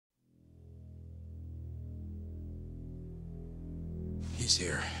He's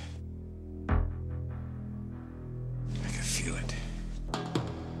here. I can feel it.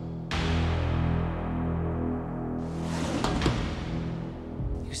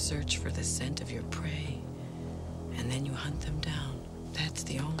 You search for the scent of your prey, and then you hunt them down. That's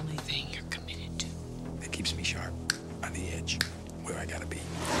the only thing you're committed to. It keeps me sharp, on the edge, where I gotta be.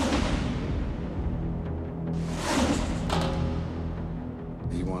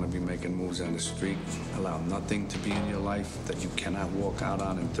 You want to be making moves on the street, allow nothing to be in your life that you cannot walk out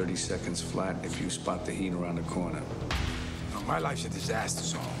on in 30 seconds flat if you spot the heat around the corner. Now, my life's a disaster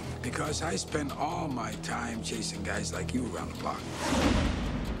zone because I spend all my time chasing guys like you around the block.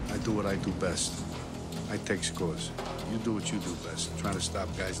 I do what I do best. I take scores. You do what you do best, trying to stop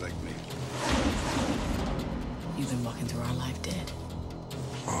guys like me. You've been walking through our life dead.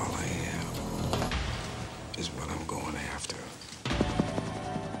 All I am is what I'm going after.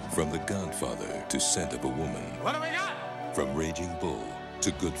 From The Godfather to Scent of a Woman. What do we got? From Raging Bull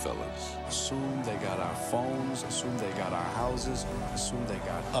to Goodfellas. Assume they got our phones, assume they got our houses, assume they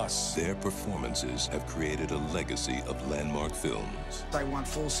got us. Their performances have created a legacy of landmark films. I want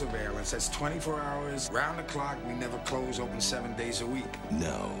full surveillance. That's 24 hours, round the clock. We never close, open 7 days a week.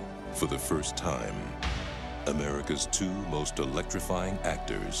 Now, for the first time, America's two most electrifying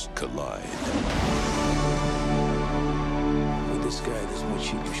actors collide. With this guy, there's more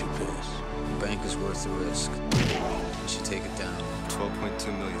cheap you should pass. The bank is worth the risk. You should take it down.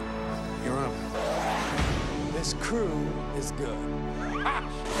 12.2 million. You're up. This crew is good.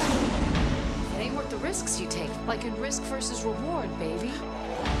 It ain't worth the risks you take. Like in risk versus reward, baby.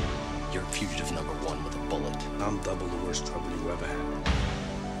 You're fugitive number one with a bullet. I'm double the worst trouble you ever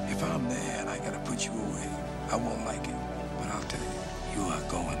had. If I'm there and I gotta put you away, I won't like it. But I'll tell you, you are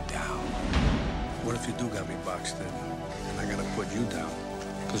going down. What if you do got me boxed in, and I gotta put you down?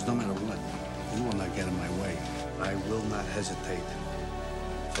 Because no matter what, you will not get in my way. I will not hesitate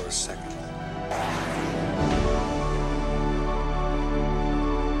for a second.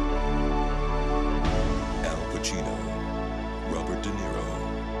 Al Pacino, Robert De Niro,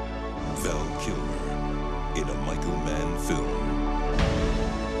 Val Kilmer in a Michael Mann film.